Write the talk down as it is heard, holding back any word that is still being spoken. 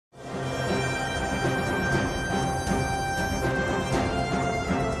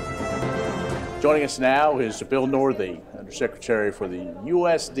Joining us now is Bill Northey, Undersecretary for the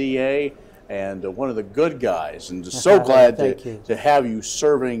USDA, and one of the good guys. And just so glad to have you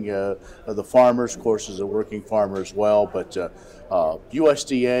serving the farmers, of course, as a working farmer as well. But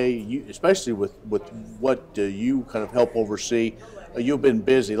USDA, especially with what you kind of help oversee, you've been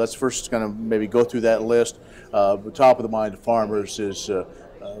busy. Let's first kind of maybe go through that list. Top of the mind of farmers is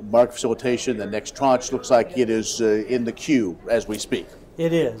Mark Facilitation. The next tranche looks like it is in the queue as we speak.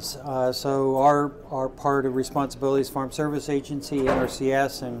 It is. So our part of responsibilities, Farm Service Agency,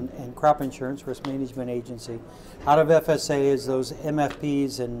 NRCS, and Crop Insurance Risk Management Agency. Out of FSA is those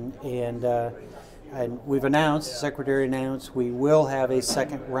MFPs, and we've announced, the Secretary announced, we will have a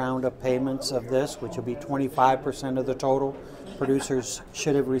second round of payments of this, which will be 25% of the total. Producers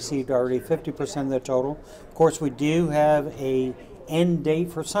should have received already 50% of the total. Of course, we do have a end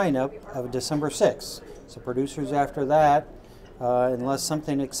date for sign-up of December 6th. So producers after that, unless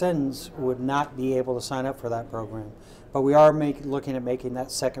something extends, would not be able to sign up for that program. But we are looking at making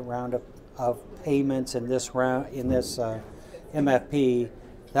that second round of payments in this round, in this MFP.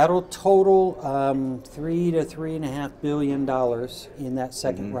 That'll total $3 to $3.5 billion in that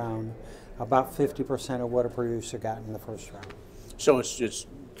second round, about 50% of what a producer got in the first round. So it's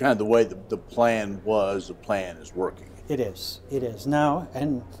kind of the way the plan was. The plan is working. It is. It is now,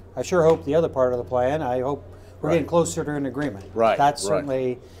 and I sure hope the other part of the plan. I hope we're getting closer to an agreement. Right. That's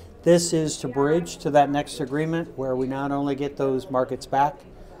certainly. This is to bridge to that next agreement where we not only get those markets back,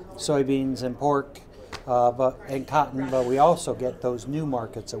 soybeans and pork, and cotton, but we also get those new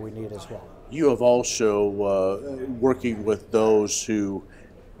markets that we need as well. You have also working with those who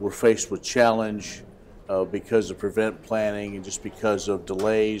were faced with challenge because of prevent planning and just because of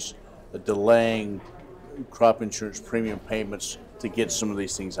delays, delaying crop insurance premium payments to get some of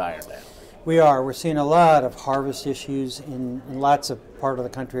these things ironed out. We are. We're seeing a lot of harvest issues in lots of part of the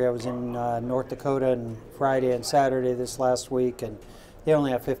country. I was in North Dakota on Friday and Saturday this last week, and they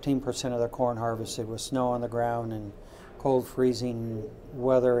only have 15% of their corn harvested with snow on the ground and cold freezing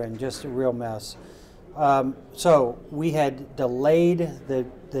weather and just a real mess. So we had delayed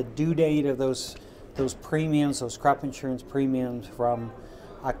the due date of those premiums, those crop insurance premiums, from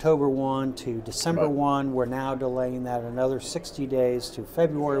October 1 to December 1. We're now delaying that another 60 days to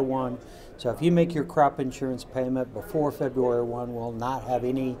February 1. So if you make your crop insurance payment before February 1, we'll not have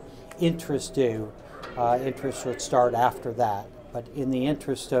any interest due. Interest would start after that. But in the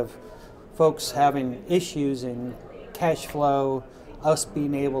interest of folks having issues in cash flow, us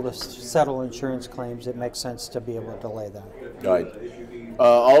being able to settle insurance claims, it makes sense to be able to delay that. Right.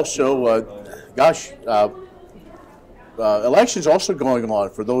 Elections also going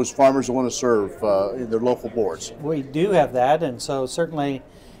on for those farmers who want to serve in their local boards. We do have that, and so certainly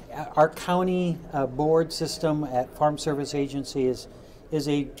our county board system at Farm Service Agency is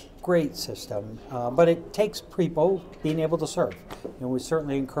a great system, but it takes people being able to serve, and we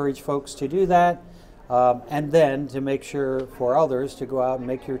certainly encourage folks to do that, and then to make sure for others to go out and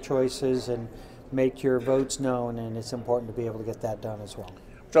make your choices and make your votes known, and it's important to be able to get that done as well.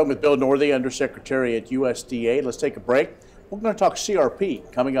 We're talking with Bill Northey, Undersecretary at USDA. Let's take a break. We're going to talk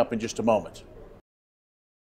CRP coming up in just a moment.